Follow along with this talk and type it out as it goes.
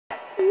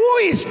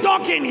is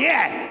talking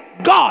here?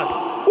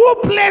 God. Who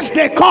placed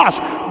the curse?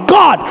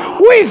 God.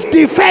 Who is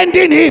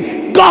defending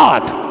him?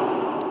 God.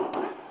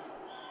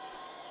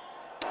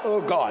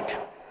 Oh God.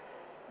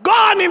 Go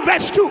on in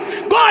verse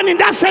 2. Go on in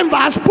that same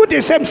verse. Put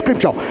the same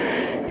scripture.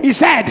 He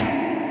said,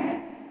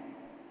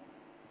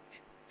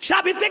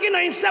 shall be taken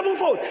in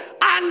sevenfold.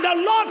 And the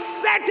Lord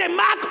set a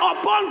mark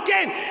upon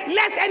Cain,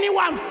 lest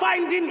anyone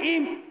finding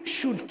him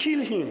should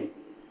kill him.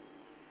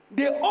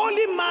 The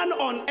only man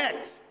on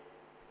earth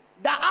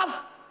that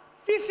have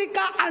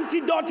physical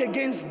antidote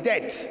against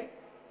death,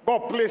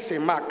 God placed a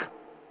mark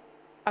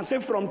and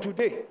said, from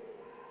today,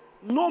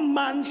 no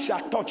man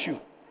shall touch you.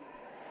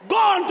 Go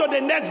on to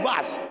the next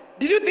verse.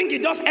 Did you think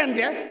it just end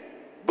there?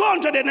 Go on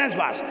to the next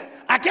verse.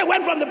 Cain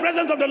went from the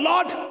presence of the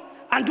Lord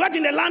and dwelt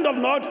in the land of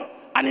Nod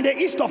and in the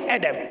east of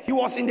Edom. He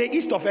was in the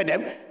east of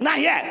Edom. Now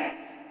here,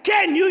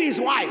 Cain knew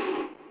his wife.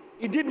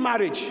 He did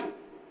marriage.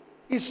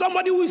 Is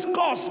somebody who is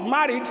cursed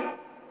married?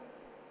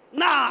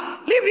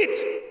 Now, leave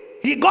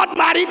it. He got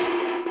married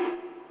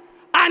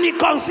and he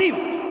conceived.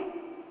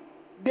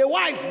 The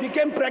wife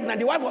became pregnant.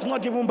 The wife was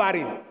not even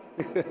barren.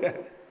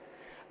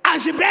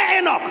 And she bare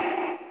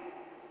Enoch.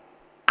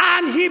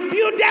 And he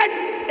built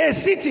a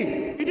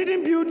city. He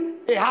didn't build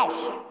a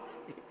house.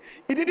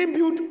 He didn't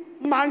build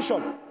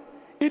mansion.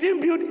 He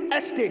didn't build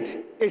estate,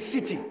 a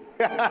city.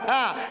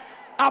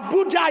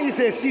 Abuja is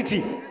a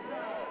city.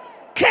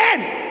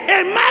 Cain,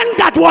 a man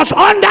that was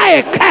under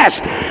a curse,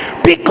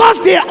 because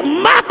the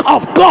mark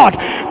of God,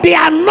 the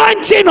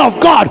anointing of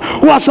God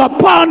was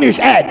upon his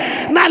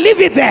head. Now leave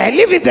it there,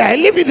 leave it there,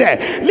 leave it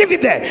there, leave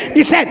it there.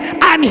 He said,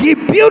 and he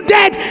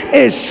builded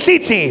a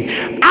city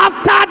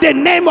after the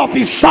name of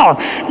his son,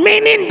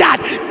 meaning that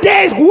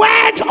the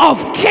words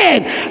of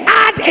Cain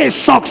had a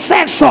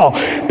successor,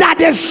 that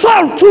the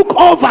son took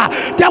over.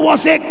 There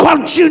was a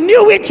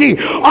continuity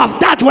of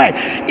that word.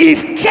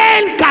 If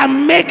Cain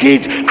can make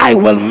it, I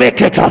will make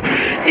it.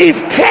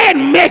 If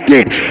Cain make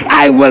it,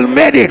 I will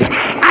make it.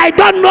 I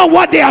don't know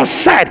what they have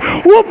said.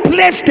 Who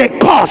placed the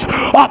curse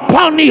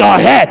upon your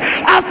head?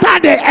 After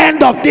the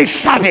end of this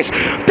service,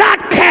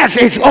 that curse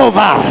is over.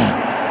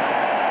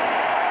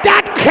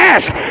 That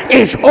curse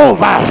is over.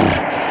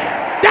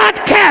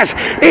 That curse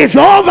is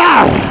over.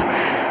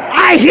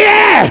 I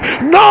hear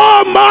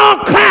no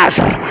more curse.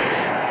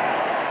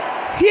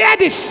 Hear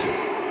this.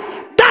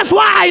 That's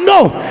why I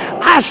know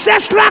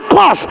ancestral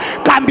curse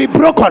can be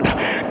broken.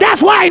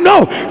 That's why I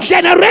know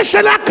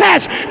generational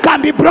curse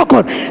can be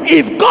broken.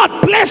 If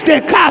God placed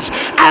the curse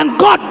and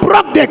God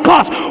broke the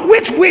curse,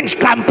 which witch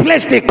can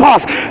place the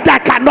curse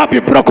that cannot be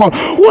broken?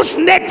 Whose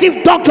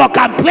native doctor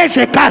can place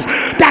a curse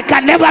that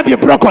can never be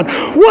broken?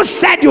 Who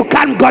said you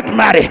can't get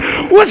married?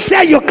 Who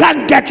said you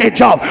can't get a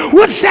job?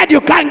 Who said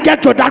you can't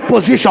get to that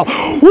position?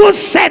 Who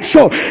said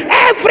so?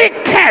 Every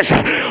curse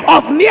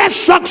of near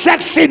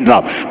success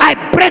syndrome, I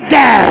break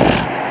them.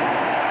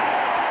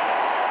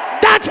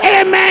 That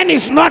amen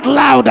is not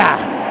louder.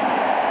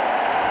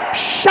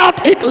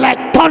 Shout it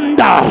like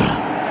thunder.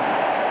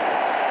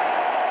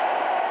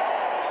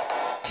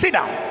 Sit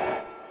down.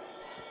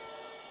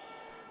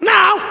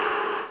 Now,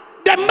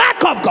 the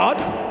mark of God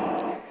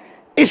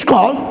is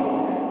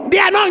called the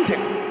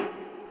anointing.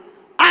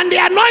 And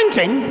the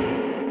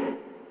anointing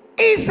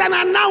is an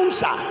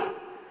announcer.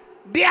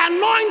 The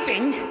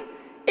anointing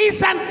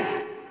is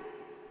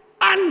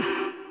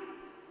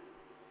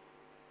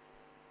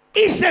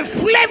is a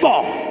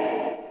flavor,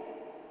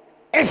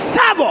 a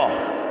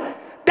savor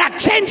that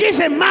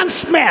changes a man's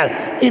smell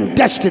in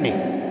destiny.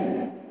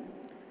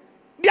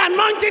 The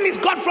anointing is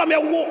got from a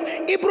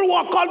Hebrew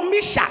word called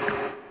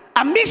mishak.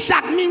 And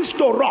mishak means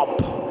to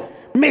rub.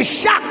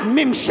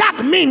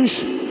 Mimshak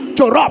means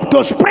to rub,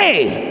 to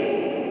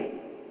spray.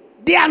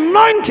 The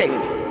anointing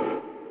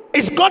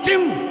is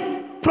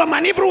gotten from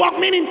an Hebrew word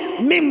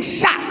meaning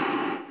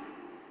mimshak.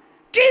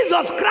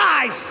 Jesus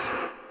Christ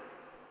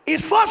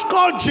is first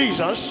called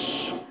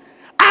Jesus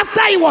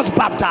after he was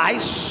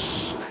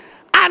baptized,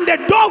 and the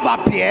dove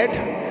appeared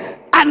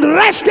and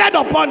rested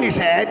upon his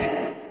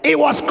head. He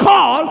was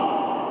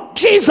called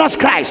Jesus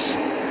Christ,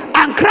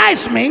 and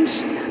Christ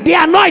means the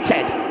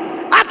anointed.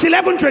 Acts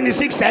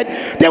 11:26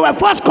 said they were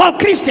first called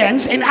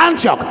Christians in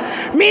Antioch,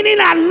 meaning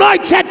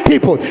anointed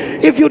people.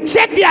 If you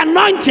take the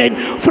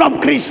anointing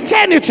from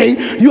Christianity,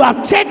 you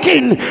have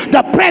taken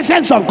the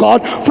presence of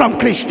God from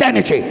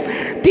Christianity.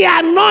 The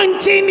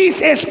anointing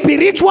is a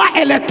spiritual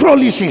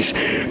electrolysis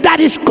that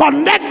is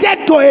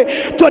connected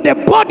to the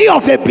body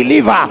of a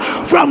believer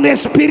from the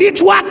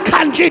spiritual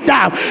kanji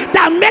down,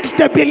 that makes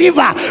the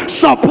believer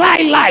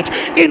supply light.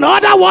 In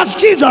other words,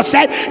 Jesus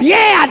said, ye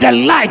are the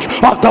light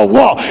of the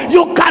world.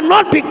 You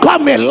cannot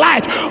become a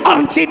light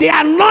until the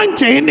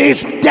anointing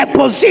is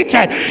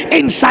deposited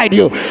inside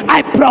you.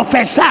 I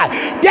prophesy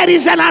there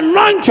is an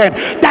anointing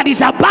that is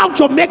about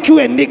to make you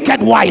a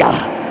naked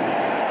wire.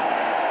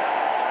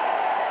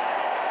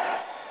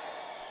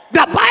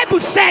 The Bible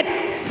said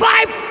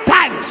 5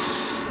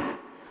 times,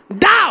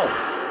 thou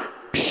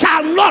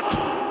shalt not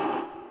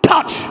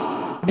touch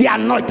the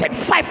anointed.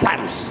 5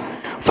 times.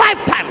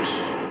 5 times.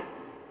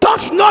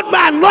 Touch not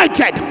my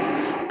anointed,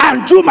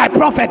 and do my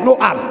prophet no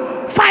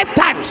harm. 5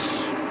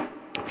 times.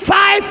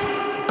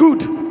 5 good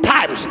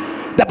times.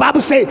 The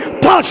Bible says,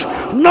 touch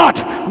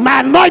not my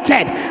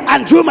anointed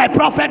and do my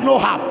prophet no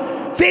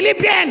harm.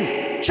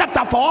 Philippians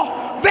chapter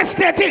 4 verse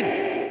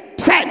 13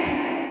 said,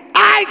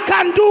 I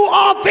can do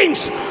all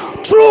things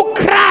through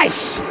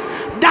Christ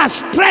that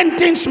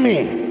strengthens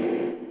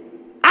me.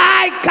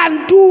 I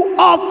can do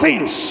all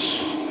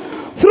things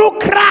through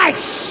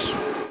Christ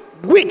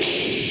which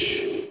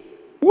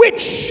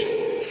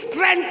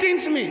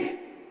strengthens me.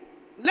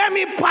 Let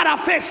me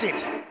paraphrase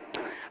it.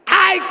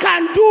 I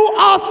can do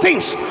all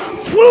things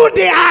through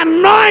the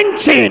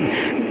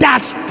anointing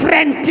that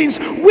strengthens,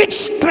 which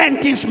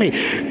strengthens me.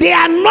 The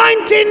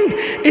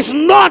anointing is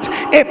not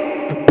a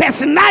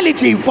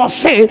personality for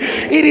say,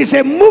 it is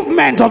a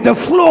movement of the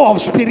flow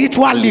of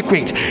spiritual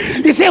liquid.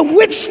 He said,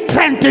 which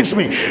strengthens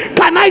me.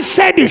 Can I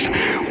say this?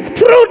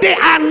 Through the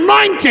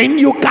anointing,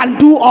 you can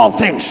do all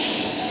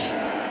things.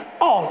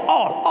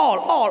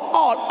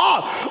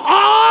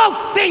 All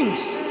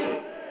things.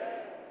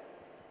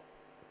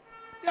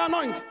 The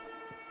anointing.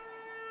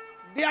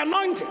 The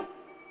anointing.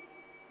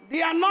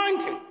 The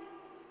anointing.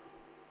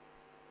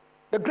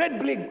 The great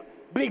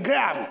Billy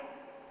Graham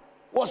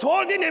was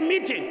holding a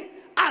meeting,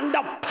 and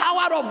the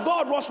power of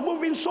God was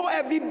moving so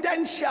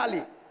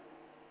evidentially.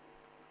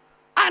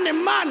 And a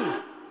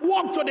man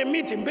walked to the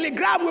meeting. Billy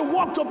Graham will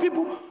walk to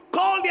people,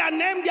 call their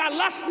name, their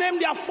last name,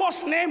 their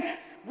first name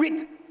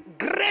with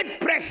great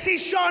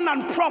precision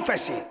and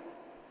prophecy.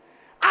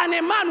 And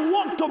a man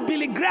walked to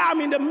Billy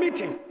Graham in the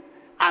meeting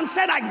and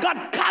said, I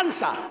got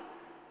cancer.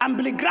 And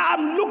Billy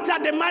Graham looked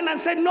at the man and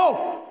said,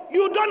 no,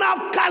 you don't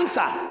have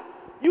cancer.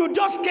 You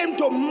just came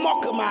to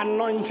mock my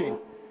anointing.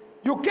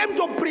 You came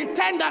to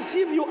pretend as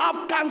if you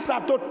have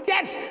cancer to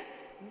test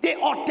the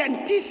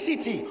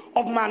authenticity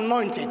of my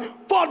anointing.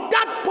 For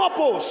that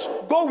purpose,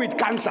 go with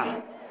cancer.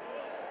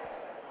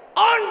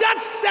 On that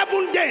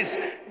 7 days,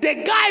 the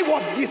guy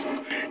was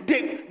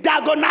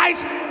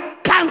diagnosed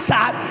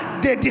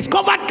cancer. They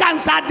discovered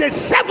cancer. The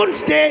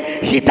 7th day,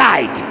 he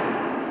died.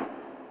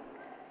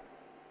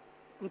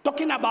 I'm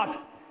talking about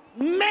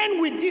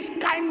men with this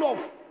kind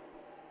of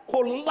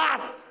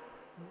collapse,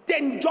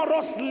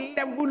 dangerous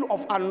level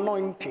of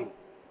anointing.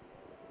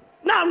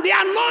 Now, the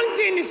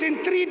anointing is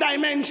in 3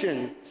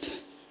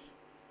 dimensions.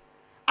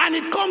 And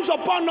it comes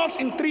upon us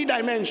in 3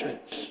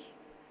 dimensions.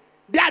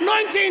 The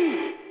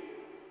anointing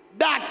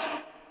that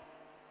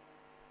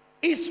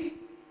is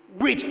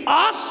with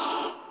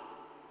us,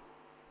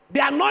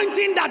 the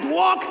anointing that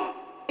works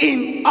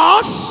in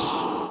us,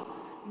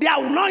 the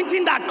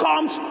anointing that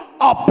comes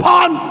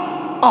upon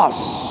us.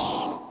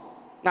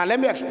 Now let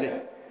me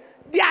explain.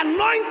 The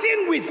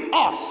anointing with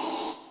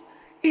us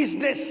is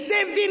the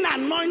saving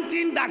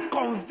anointing that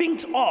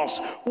convicts us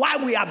while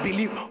we are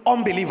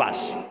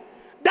unbelievers.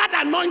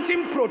 That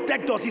anointing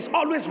protects us, is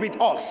always with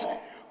us.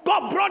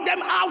 God brought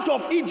them out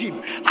of Egypt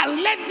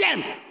and led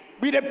them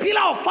with a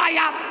pillar of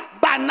fire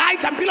by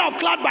night and pillar of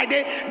cloud by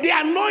day. The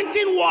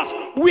anointing was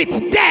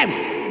with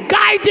them,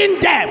 guiding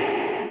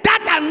them.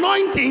 That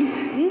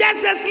anointing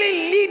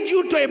necessarily leads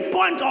you to a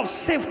point of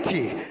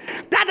safety.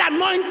 That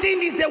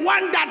anointing is the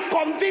one that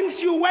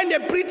convinces you when the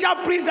preacher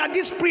preaches that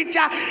this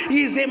preacher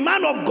is a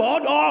man of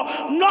God or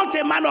not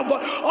a man of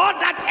God, or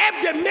that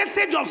helps the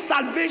message of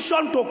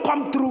salvation to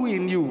come through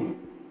in you.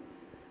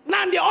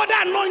 Now the other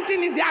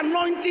anointing is the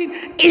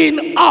anointing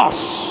in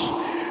us.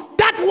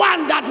 That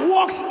one that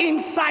works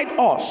inside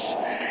us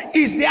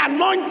is the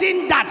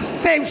anointing that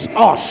saves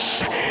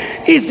us.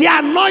 Is the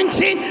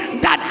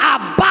anointing that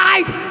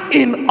abides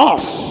in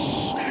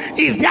us.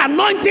 Is the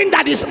anointing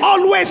that is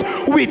always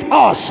with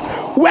us.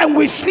 When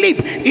we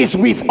sleep, is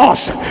with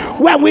us.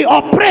 When we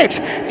operate,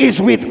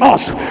 is with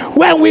us.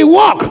 When we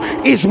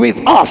walk, is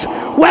with us.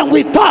 When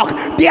we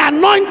talk, the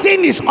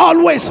anointing is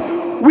always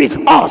with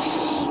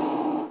us.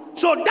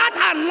 So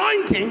that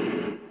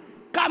anointing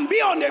can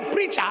be on a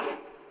preacher,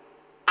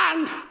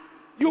 and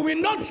you will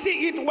not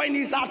see it when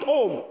he's at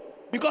home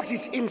because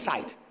it's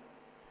inside.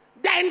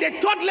 Then the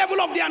 3rd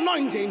level of the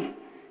anointing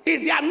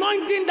is the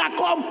anointing that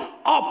comes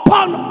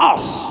upon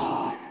us.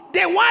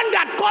 The one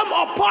that comes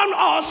upon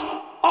us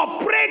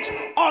operates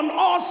on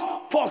us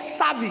for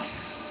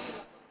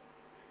service.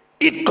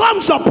 It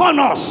comes upon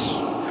us.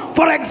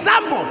 For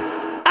example,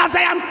 as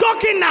I am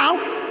talking now,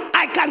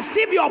 I can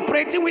still be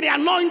operating with the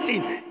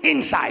anointing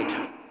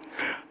inside.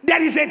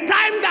 There is a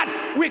time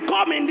that we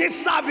come in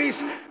this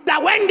service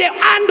that when the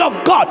hand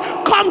of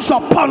God comes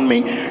upon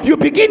me, you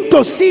begin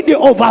to see the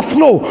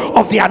overflow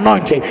of the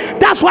anointing.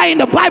 That's why in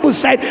the Bible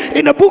said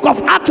in the book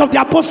of Acts of the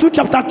Apostles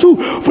chapter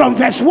 2 from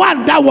verse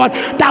 1 downward,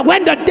 that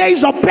when the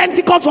days of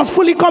Pentecost was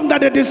fully come,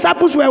 that the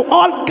disciples were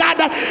all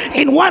gathered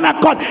in one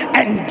accord,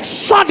 and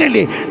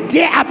suddenly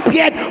there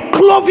appeared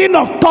cloven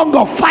of tongue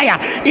of fire.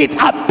 It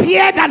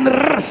appeared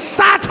and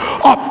sat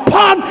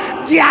upon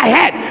their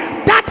head.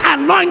 That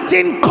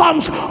anointing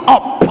comes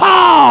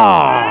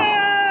upon.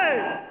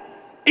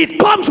 It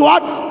comes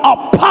what?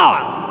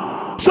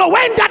 Upon. So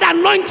when that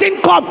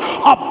anointing comes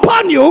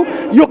upon you,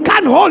 you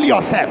can't hold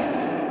yourself.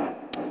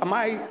 Am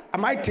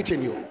I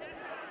teaching you?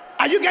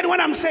 Are you getting what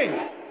I'm saying?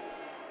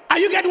 Are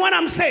you getting what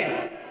I'm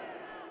saying?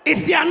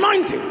 It's the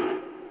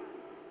anointing.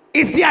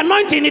 It's the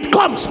anointing. It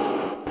comes.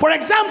 For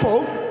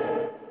example,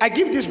 I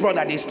give this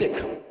brother the stick.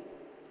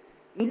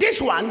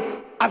 This one,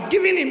 I've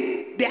given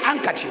him the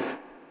handkerchief.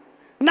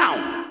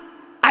 Now,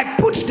 I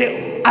put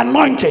the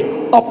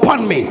anointing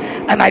upon me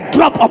and I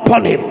drop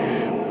upon him.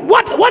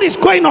 What is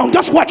going on?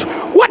 Just watch.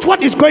 Watch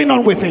what is going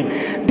on with him.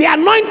 The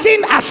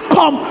anointing has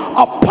come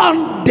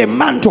upon the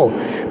mantle.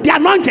 The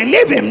anointing,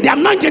 leave him. The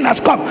anointing has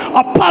come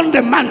upon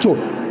the mantle.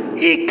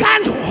 He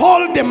can't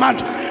hold the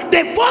mantle.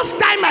 The first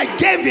time I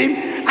gave him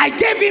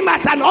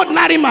as an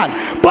ordinary man.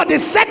 But the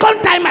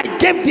second time I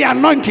gave the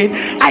anointing,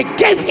 I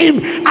gave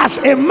him as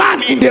a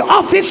man in the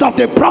office of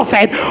the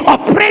prophet,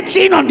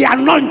 operating on the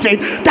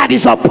anointing that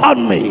is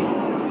upon me.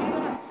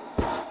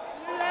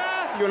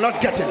 You're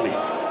not getting me.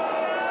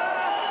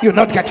 You're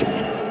not getting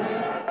me.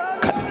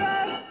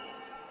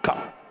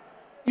 Come.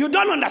 You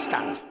don't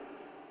understand.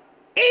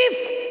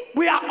 If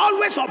we are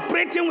always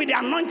operating with the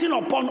anointing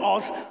upon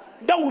us,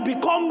 that will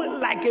become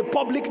like a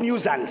public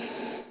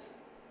nuisance.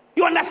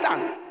 You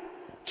understand?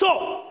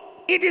 So,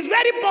 it is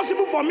very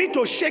possible for me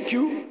to shake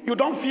you, you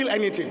don't feel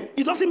anything.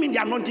 It doesn't mean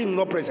the anointing is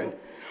not present.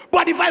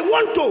 But if I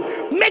want to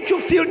make you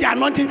feel the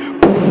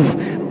anointing,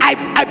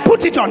 I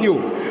put it on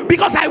you.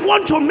 Because I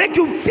want to make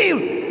you feel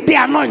the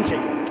anointing.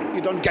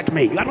 You don't get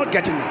me. You are not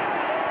getting me.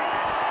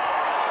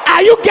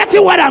 Are you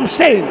getting what I'm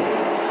saying?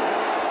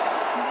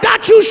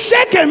 That you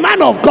shake a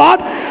man of God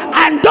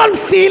and don't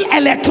feel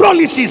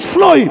electrolysis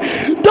flowing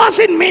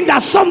doesn't mean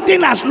that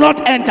something has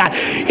not entered.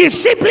 It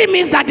simply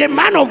means that the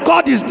man of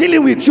God is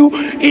dealing with you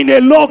in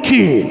a low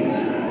key.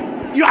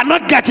 You are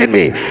not getting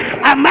me.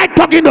 Am I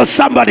talking to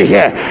somebody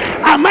here?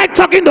 Am I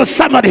talking to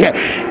somebody here?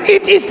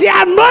 It is the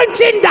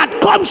anointing that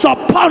comes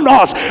upon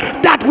us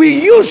that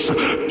we use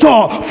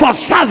for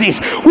service.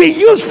 We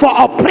use for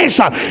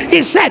operation.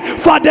 He said,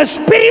 for the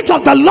Spirit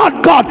of the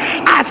Lord God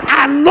has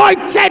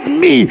anointed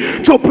me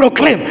to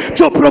proclaim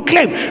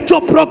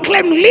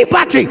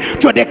liberty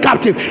to the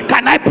captive.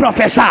 Can I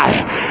prophesy?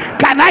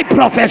 Can I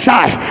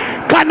prophesy?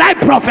 Can I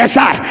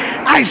prophesy?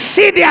 I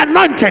see the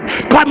anointing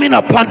coming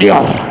upon you.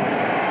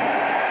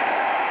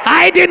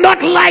 I did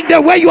not like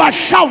the way you are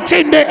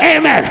shouting the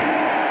amen.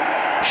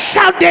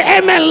 Shout the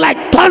amen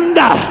like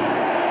thunder.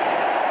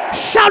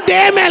 Shout the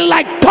amen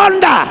like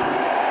thunder.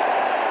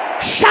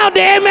 Shout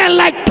the amen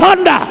like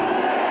thunder.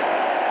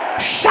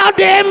 Shout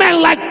the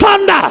amen like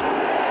thunder.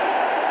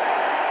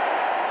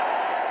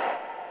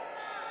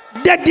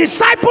 The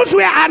disciples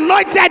were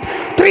anointed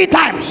 3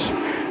 times.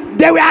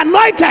 They were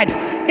anointed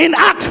in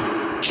Acts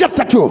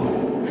chapter 2.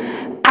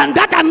 And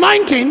that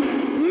anointing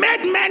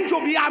made men to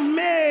be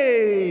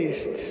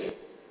amazed.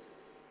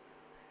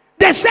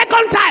 The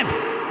second time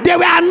they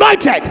were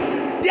anointed,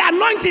 the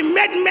anointing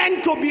made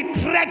men to be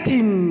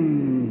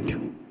threatened.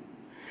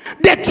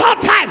 The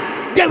third time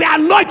they were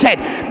anointed,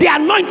 the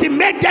anointing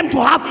made them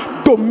to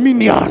have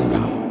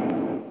dominion.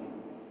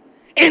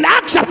 In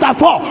Acts chapter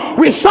 4,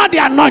 we saw the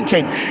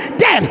anointing.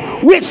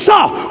 Then we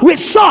saw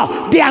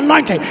the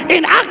anointing.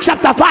 In Acts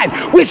chapter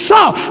 5, we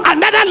saw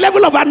another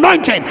level of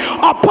anointing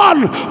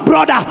upon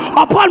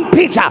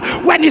Peter,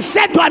 when he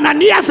said to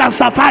Ananias and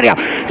Sapphira,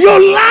 you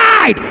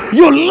lied.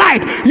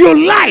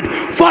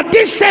 For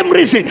this same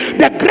reason,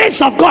 the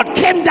grace of God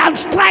came down,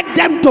 strike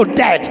them to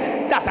death.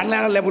 That's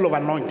another level of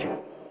anointing.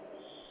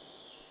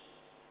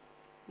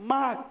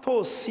 I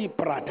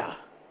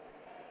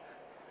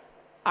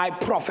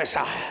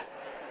prophesy.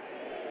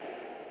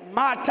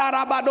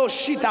 Matarabado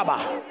shitaba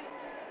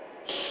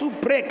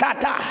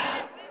suprekata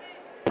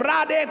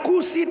prade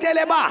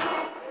kusiteleba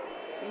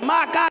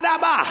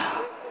makadaba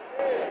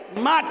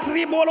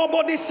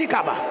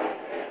matribolobodisikaba.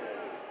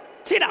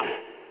 Sit down.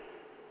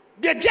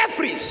 The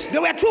Jeffreys,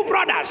 there were 2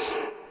 brothers,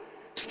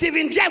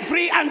 Stephen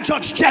Jeffrey and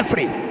George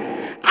Jeffrey,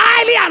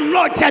 highly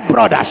anointed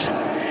brothers.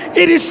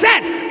 It is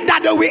said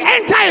that they will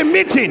enter a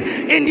meeting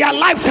in their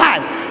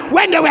lifetime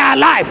when they were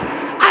alive,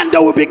 and they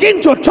will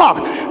begin to talk.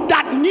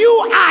 That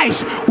new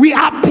eyes will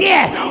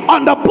appear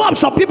on the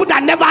bumps of people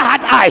that never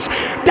had eyes.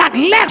 That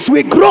legs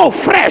will grow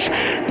fresh.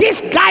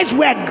 These guys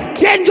were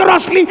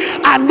dangerously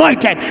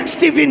anointed.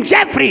 Stephen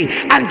Jeffrey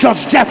and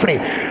George Jeffrey.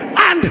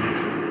 And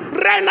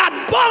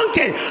Reinhard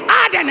Bonnke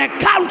had an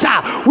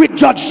encounter with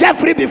George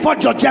Jeffrey before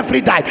George Jeffrey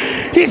died.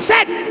 He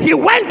said he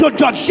went to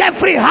George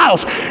Jeffrey's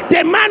house.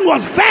 The man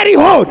was very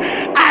old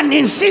and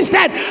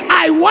insisted,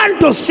 I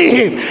want to see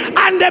him.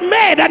 And the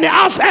maid and the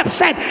house help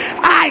said,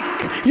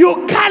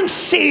 you can't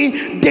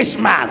see this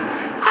man.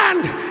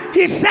 And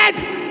he said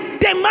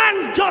the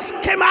man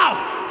just came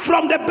out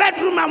from the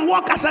bedroom and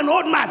walked as an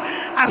old man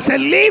and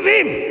said, leave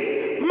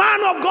him.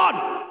 Man of God,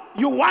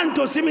 you want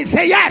to see me?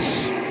 Say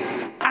yes.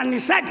 And he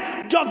said,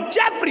 George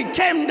Jeffrey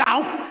came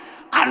down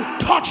and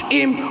touched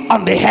him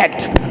on the head.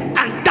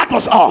 And that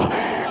was all.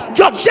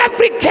 George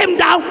Jeffrey came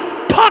down,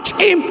 touched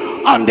him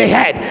on the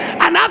head.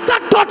 And after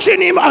touching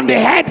him on the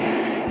head,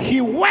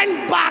 he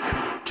went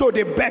back to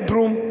the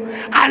bedroom.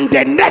 And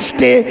the next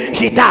day,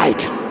 he died.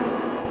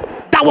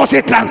 That was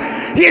a trance.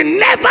 He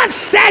never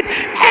said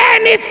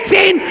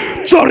anything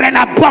to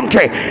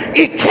Renabonke.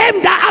 He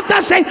came down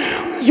after saying,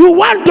 "You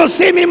want to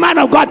see me, man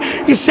of God?"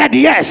 He said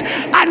yes.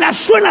 And as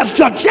soon as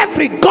Judge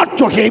Jeffrey got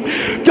to him,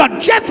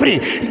 Judge Jeffrey,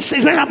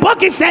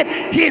 Renabonke said,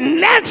 he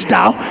knelt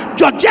down.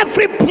 Judge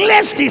Jeffrey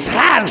placed his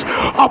hands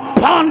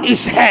upon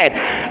his head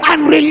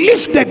and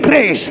released the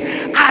grace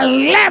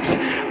and left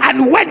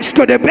and went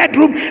to the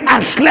bedroom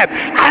and slept.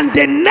 And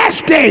the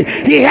next day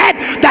he heard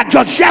that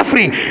Judge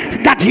Jeffrey,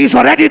 that he's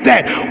already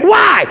dead.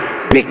 Why?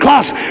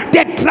 Because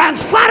the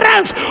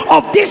transference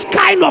of this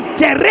kind of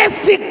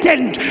terrific,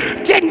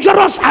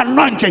 dangerous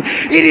anointing,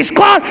 it is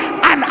called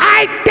an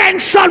high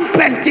tension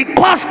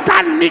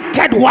Pentecostal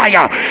naked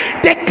wire.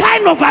 The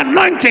kind of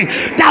anointing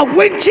that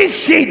witches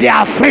see, they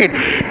are afraid.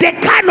 The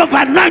kind of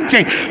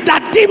anointing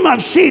that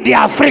demons see, they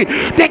are afraid.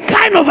 The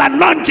kind of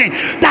anointing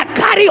that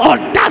carry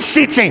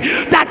audacity,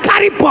 that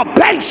carry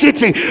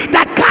propensity,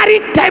 that carry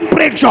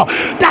temperature,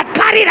 that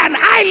carry an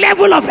high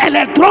level of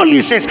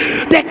electrolysis.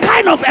 The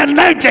kind of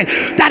anointing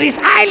that is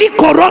highly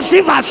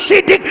corrosive,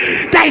 acidic.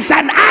 There is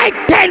an high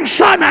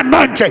tension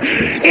anointing.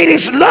 It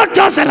is not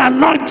just an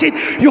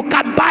anointing you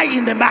can buy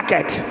in the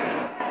market.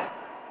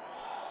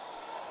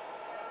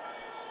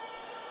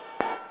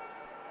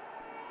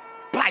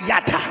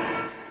 Payata,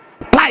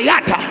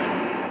 payata,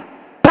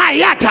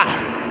 payata,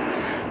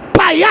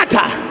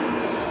 payata,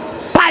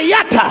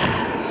 payata,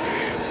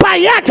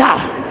 payata,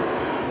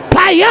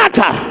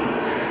 payata,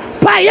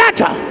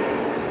 payata.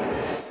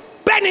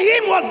 Benny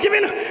Hinn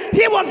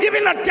was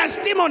given a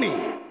testimony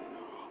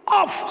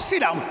of, sit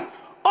down,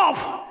 of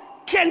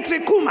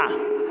Kentrikuma,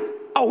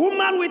 a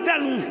woman with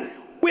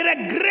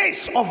a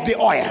grace of the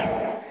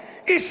oil.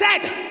 He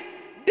said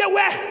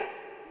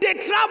they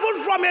traveled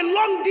from a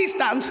long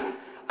distance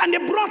and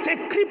they brought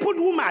a crippled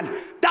woman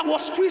that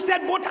was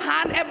twisted, both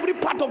hand, every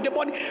part of the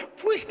body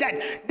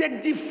twisted.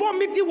 The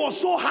deformity was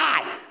so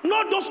high.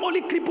 Not those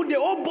only crippled, the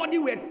whole body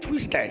were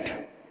twisted.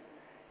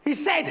 He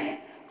said,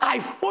 I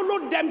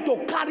followed them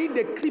to carry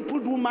the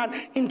crippled woman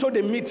into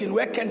the meeting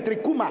where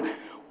Kentrikuma,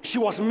 she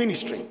was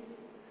ministering.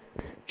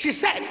 He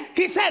said,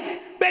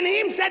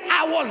 Benny Hinn said,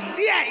 I was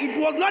there. It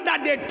was not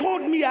that they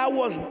told me, I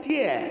was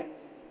there.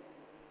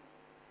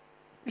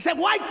 He said,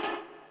 why?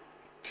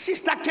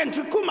 Sister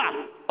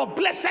Kentrikuma of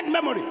blessed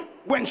memory,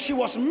 when she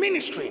was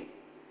ministering,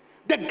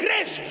 the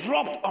grace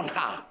dropped on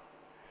her.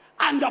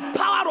 And the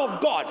power of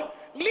God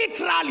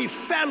literally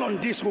fell on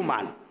this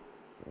woman.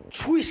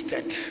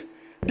 Twisted.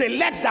 The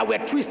legs that were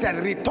twisted,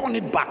 return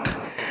it back.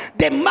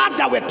 The mouth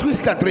that were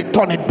twisted,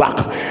 return it back.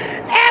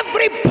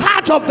 Every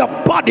part of the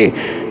body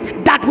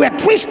that were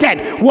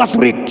twisted was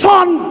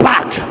returned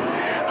back.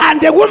 And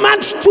the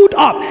woman stood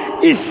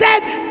up. He said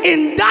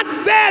in that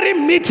very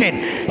meeting,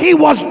 he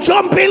was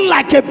jumping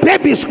like a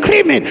baby,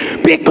 screaming,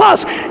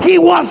 because he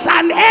was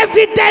an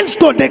evidence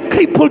to the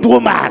crippled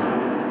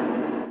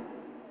woman.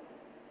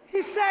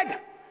 He said,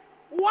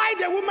 why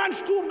the woman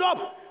stood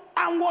up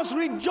and was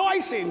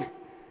rejoicing.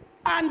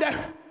 And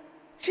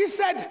she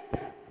said,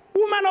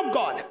 woman of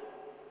God,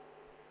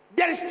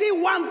 there is still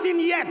one thing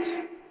yet.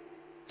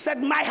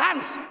 Said, my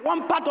hands,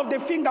 one part of the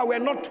finger were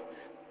not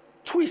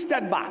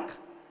twisted back.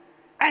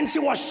 And she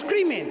was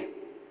screaming.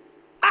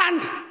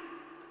 And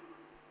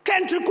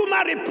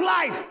Kentrikuma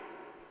replied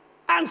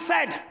and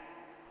said,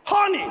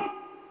 honey,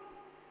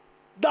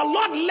 the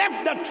Lord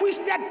left the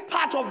twisted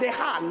part of the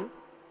hand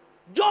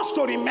just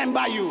to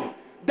remember you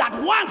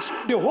that once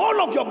the whole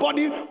of your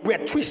body were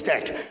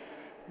twisted.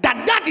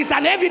 That is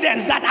an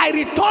evidence that I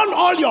return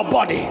all your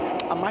body.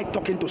 Am I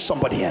talking to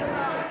somebody here?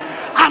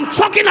 I'm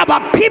talking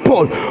about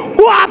people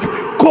who have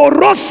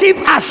corrosive,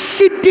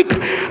 acidic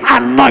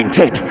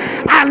anointing.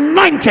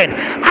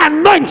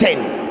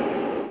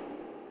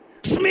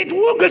 Smith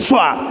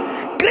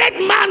Wigglesworth,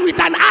 great man with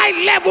an high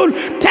level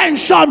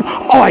tension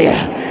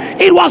oil.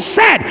 It was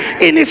said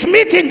in his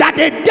meeting that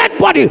a dead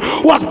body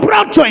was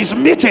brought to his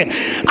meeting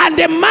and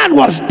the man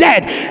was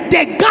dead.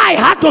 The guy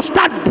had to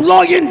start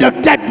blowing the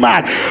dead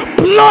man.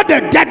 Blow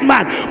the dead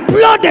man.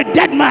 Blow the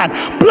dead man.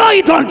 Blow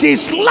it until he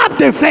slapped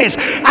the face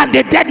and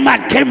the dead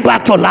man came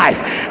back to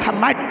life.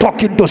 Am I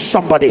talking to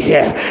somebody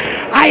here?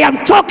 I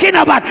am talking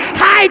about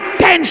high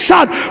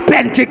tension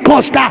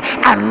Pentecostal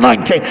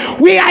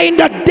anointing. We are in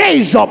the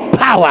days of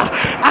power.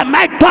 Am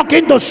I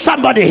talking to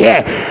somebody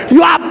here?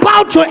 You are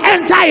about to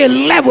enter a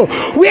level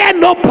where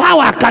no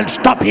power can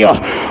stop you,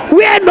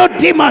 where no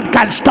demon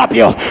can stop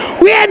you,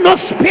 where no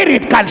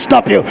spirit can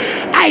stop you.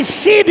 I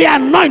see the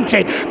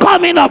anointing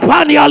coming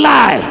upon your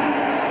life.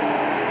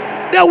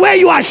 The way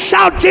you are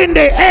shouting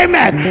the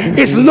amen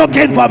is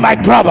looking for my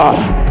trouble.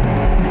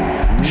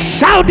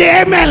 Shout the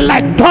amen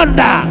like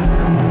thunder.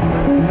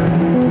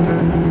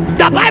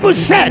 The Bible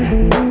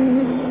said,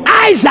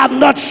 eyes have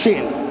not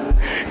seen,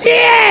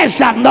 ears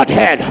have not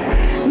heard,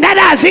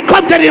 neither has it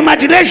come to the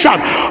imagination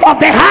of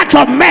the heart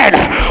of men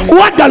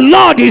what the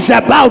Lord is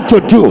about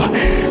to do.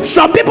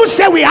 Some people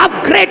say we have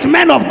great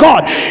men of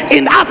God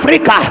in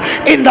Africa,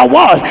 in the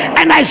world,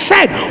 and I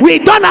said we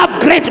don't have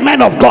great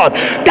men of God.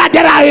 That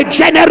there are a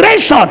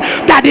generation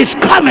that is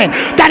coming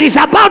that is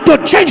about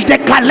to change the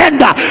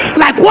calendar,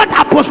 like what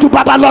Apostle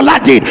Babalola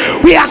did.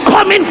 We are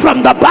coming from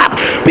the back,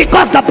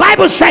 because the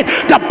Bible said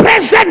the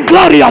present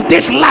glory of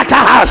this latter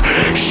house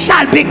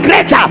shall be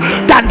greater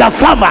than the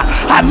former.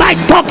 Am I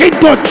talking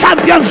to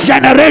Champions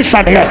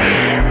generation here?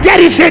 There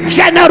is a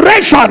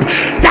generation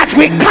that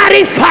we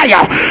carry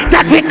fire,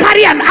 that we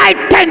carry an high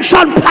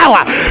tension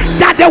power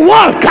that the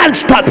world can't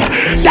stop.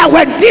 That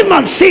when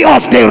demons see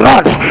us, they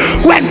run.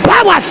 When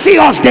power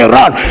see us, they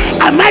run.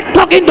 Am I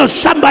talking to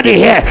somebody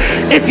here?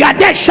 If you are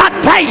there, shout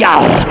fire.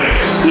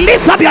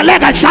 Lift up your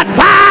leg and shout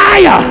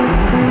fire.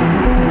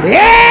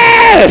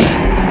 Yeah,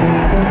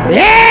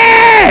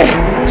 yeah,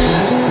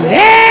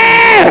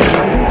 yeah.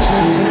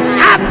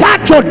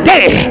 After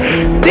today,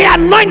 the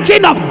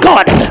anointing of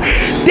God,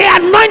 the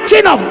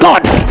anointing of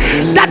God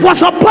that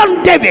was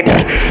upon David,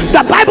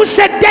 the Bible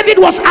said David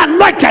was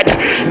anointed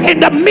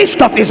in the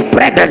midst of his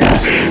brethren.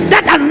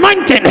 That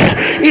anointing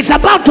is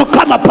about to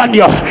come upon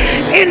you.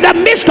 In the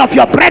midst of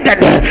your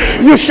brethren,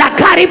 you shall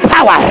carry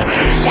power.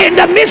 In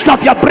the midst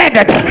of your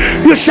brethren,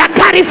 you shall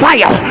carry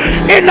fire.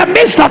 In the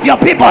midst of your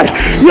people,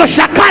 you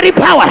shall carry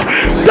power.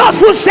 Those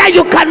who say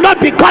you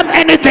cannot become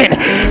anything,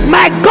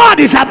 my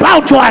God is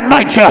about to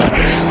anoint you.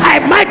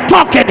 Am I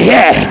talking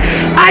here?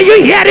 Are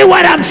you hearing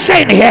what I'm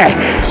saying here?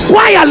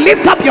 Choir,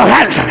 lift up your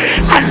hands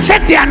and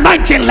check the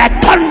anointing like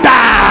thunder.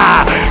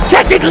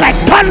 Check it like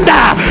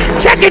thunder.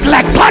 Check it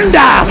like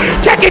thunder.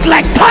 Check it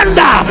like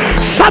thunder.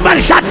 Someone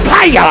shout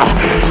fire.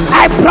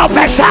 I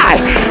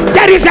prophesy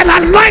there is an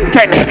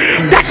anointing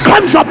that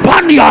comes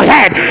upon your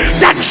head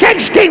that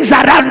changes things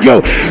around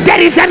you. There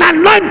is an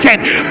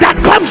anointing that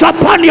comes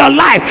upon your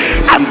life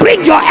and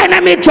bring your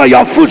enemy to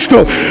your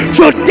footstool.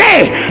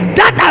 Today,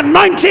 that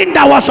anointing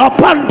that was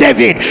upon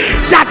David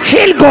that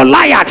killed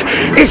Goliath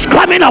is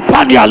coming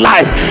upon your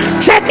life.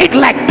 Check it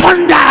like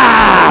thunder.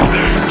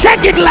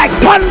 Check it like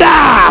thunder.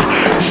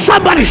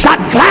 Somebody shout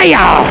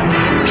fire.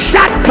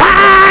 Shout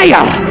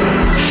fire.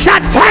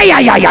 Shout fire.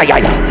 Yeah, yeah,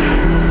 yeah, yeah.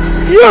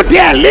 You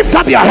there, lift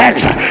up your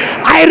hands.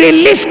 I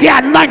release the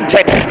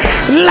anointing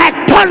like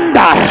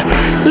thunder,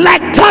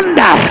 like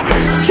thunder.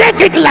 Check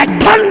it like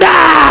thunder.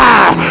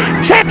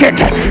 Check it,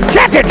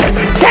 check it,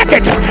 check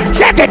it,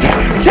 check it,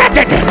 check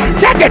it,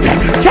 check it,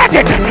 check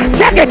it,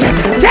 check it,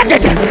 check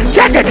it,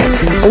 check it.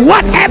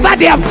 Whatever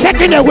they have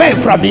taken away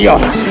from you.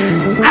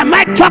 Am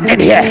I talking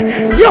here?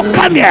 You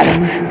come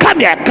here, come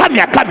here, come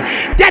here, come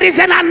here. There is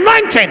an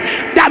anointing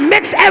that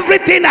makes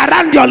everything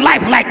around your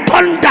life like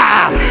thunder.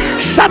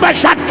 Somebody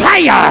shout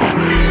fire.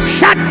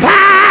 Shout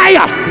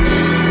fire.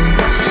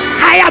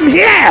 I am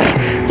here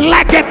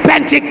like a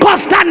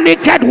Pentecostal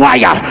naked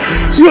wire.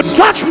 You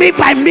touch me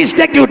by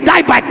mistake, you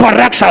die by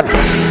correction.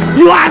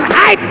 You are an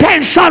high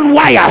tension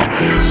wire.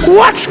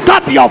 What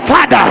stop your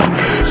father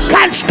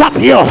can't stop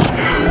you.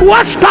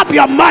 What stop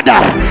your mother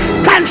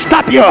can't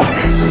stop you.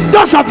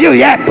 Those of you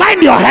here,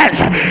 bind your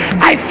hands.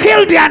 I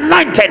feel the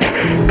anointing.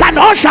 Can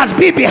ushers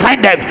be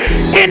behind them?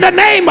 In the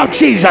name of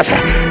Jesus,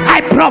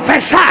 I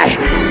prophesy.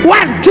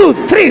 1,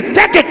 2, 3,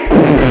 take it.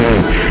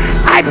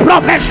 I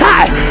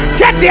prophesy.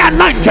 Check the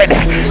anointing.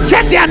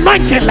 Check the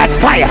anointing like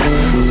fire.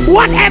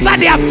 Whatever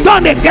they have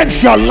done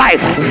against your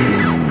life,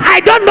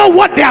 I don't know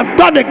what they have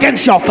done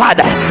against your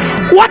father.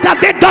 What have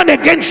they done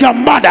against your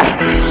mother?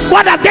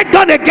 What have they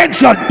done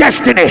against your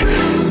destiny?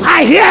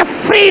 I hear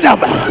freedom.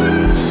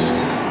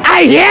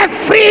 I hear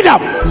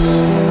freedom.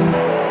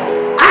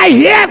 I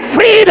hear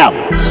freedom.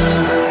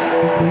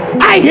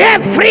 I hear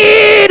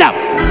freedom.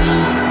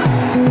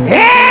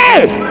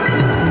 Hey!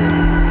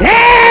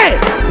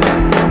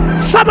 Hey!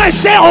 Somebody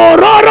say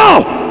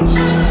Ororo.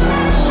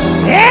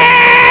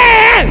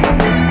 Hey!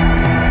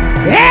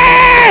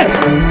 Hey!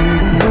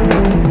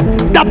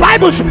 The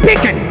Bible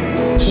speaking.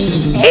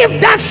 If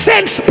that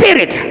same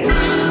spirit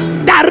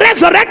that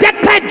resurrected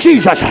Christ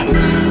Jesus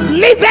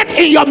liveth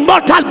in your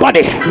mortal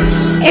body,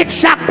 it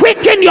shall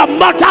quicken your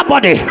mortal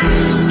body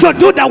to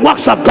do the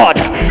works of God.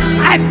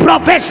 I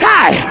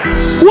prophesy,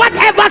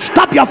 whatever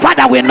stop your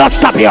father will not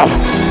stop you.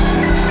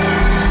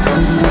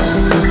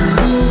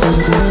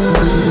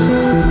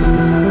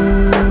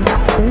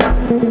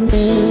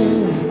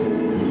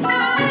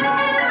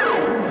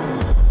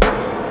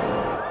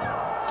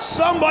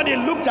 Somebody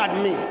looked at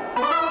me,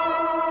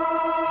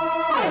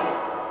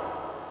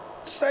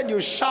 said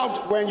you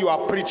shout when you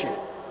are preaching.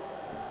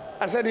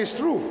 I said it's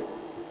true.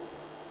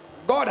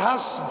 God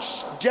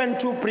has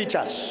gentle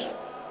preachers.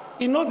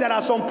 He knows there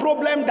are some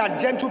problems that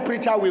gentle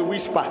preacher will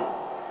whisper.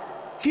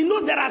 He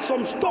knows there are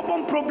some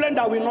stubborn problems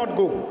that will not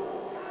go.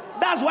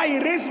 That's why he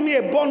raised me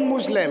a born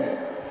Muslim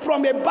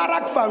from a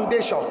barrack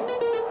foundation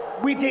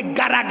with a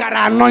gara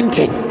gara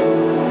anointing.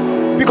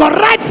 Because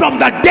right from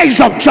the days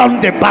of John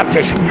the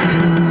Baptist,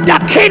 the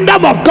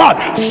kingdom of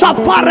God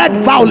suffered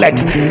violent,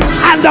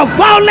 and the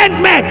violent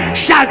man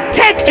shall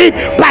take it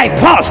by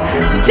force.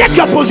 Take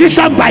your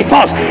position by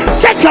force.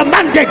 Take your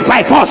mandate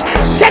by force.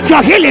 Take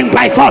your healing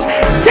by force.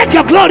 Take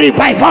your glory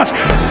by force.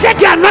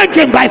 Take your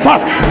anointing by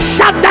force.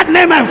 Shout that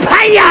name and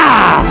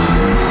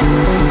fire.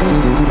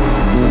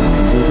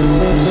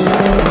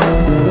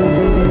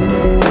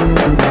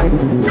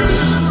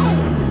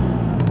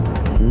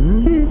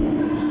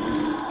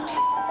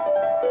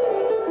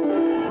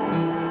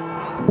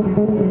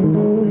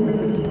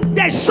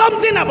 There's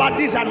something about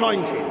this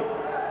anointing.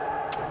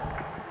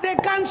 They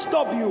can't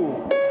stop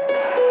you.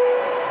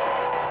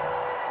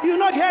 You're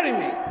not hearing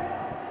me.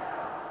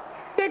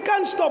 They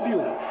can't stop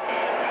you.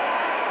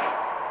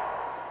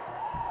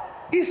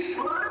 It's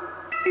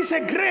a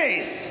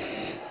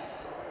grace.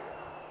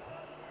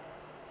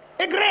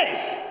 A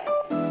grace.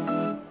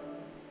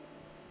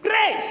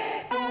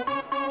 Grace.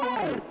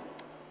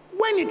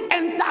 When it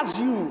enters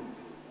you,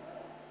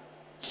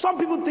 some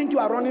people think you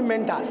are running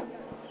mental.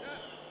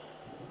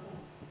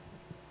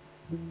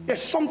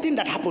 There's something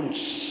that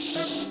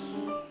happens.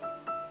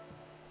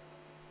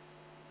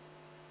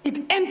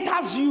 It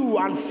enters you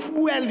and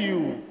fuels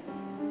you.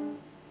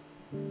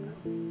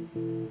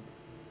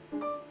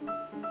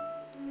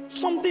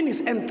 Something is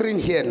entering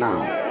here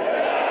now.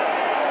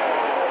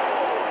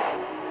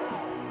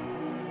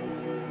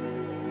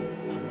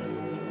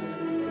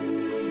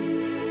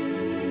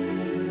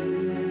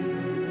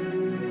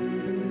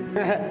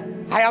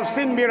 I have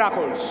seen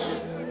miracles.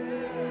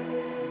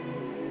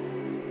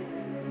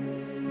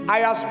 I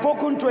have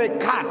spoken to a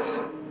cat,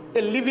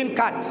 a living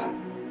cat,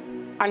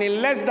 and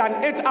in less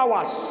than 8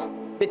 hours,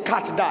 the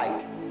cat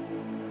died.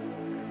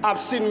 I've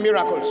seen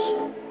miracles.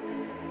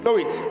 Know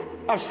it.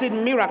 I've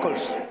seen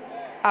miracles.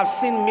 I've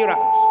seen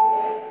miracles.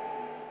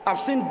 I've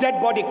seen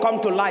dead body come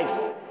to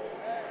life.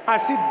 I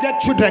see dead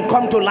children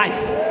come to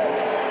life.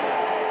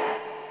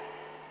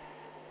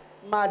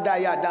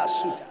 Madayada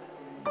Suta.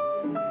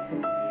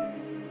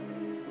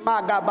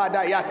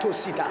 Magabadayato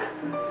Sita.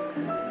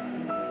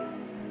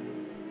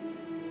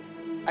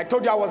 I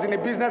told you I was in a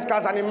business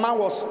class and a man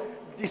was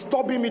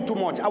disturbing me too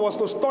much. I was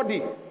to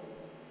study.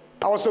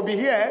 I was to be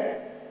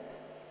here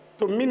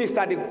to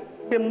minister.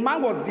 The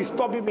man was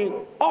disturbing me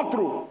all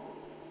through.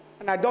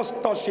 And I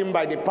just touched him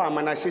by the palm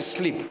and I said,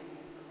 sleep.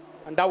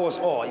 And that was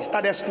all. He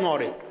started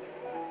snoring.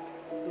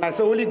 And I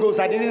said, Holy Ghost,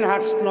 I didn't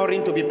have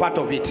snoring to be part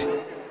of it.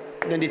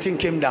 And then the thing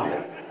came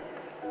down.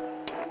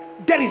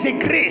 There is a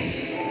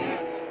grace.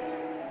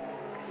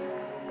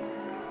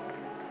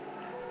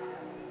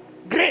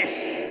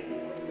 Grace.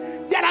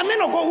 There are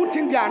men of God who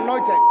think they are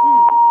anointed.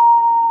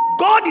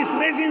 God is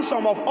raising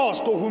some of us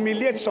to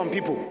humiliate some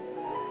people.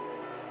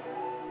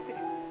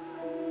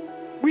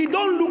 We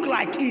don't look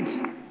like it,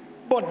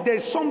 but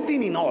there's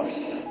something in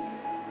us.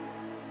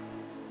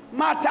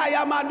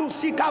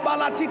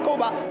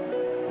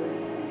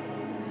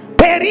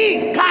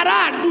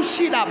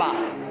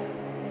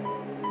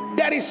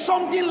 There is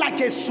something like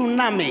a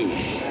tsunami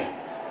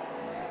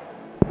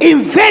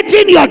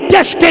invading your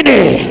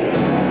destiny.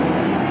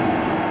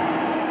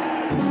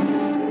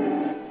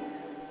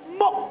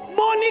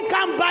 Money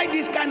can't buy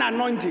this kind of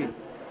anointing.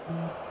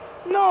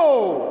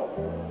 No.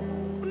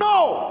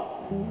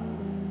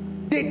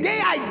 The day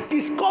I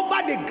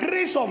discovered the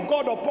grace of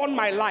God upon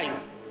my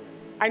life,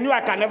 I knew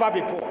I can never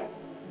be poor.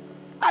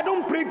 I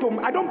don't pray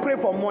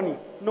for money.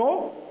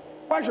 No.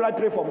 Why should I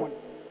pray for money?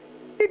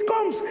 It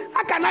comes.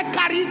 How can I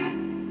carry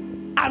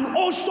an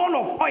ocean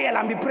of oil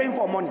and be praying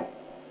for money?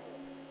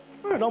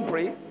 I don't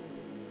pray.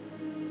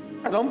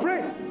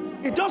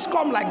 It just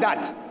comes like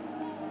that.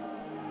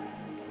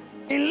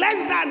 In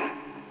less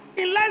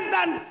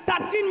than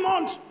 13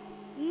 months,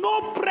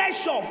 no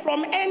pressure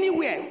from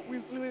anywhere.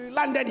 We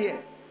landed here.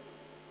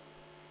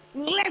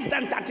 Less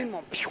than 13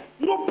 months.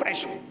 No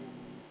pressure.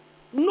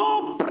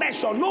 No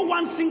pressure. No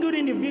one single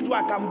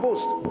individual can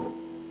boast.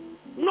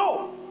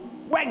 No.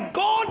 When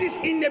God is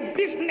in the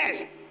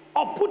business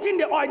of putting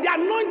the oil, the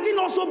anointing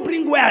also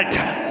brings wealth.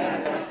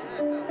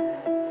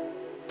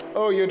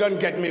 Oh, you don't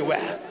get me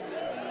well.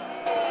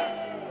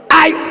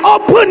 I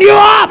open you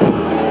up.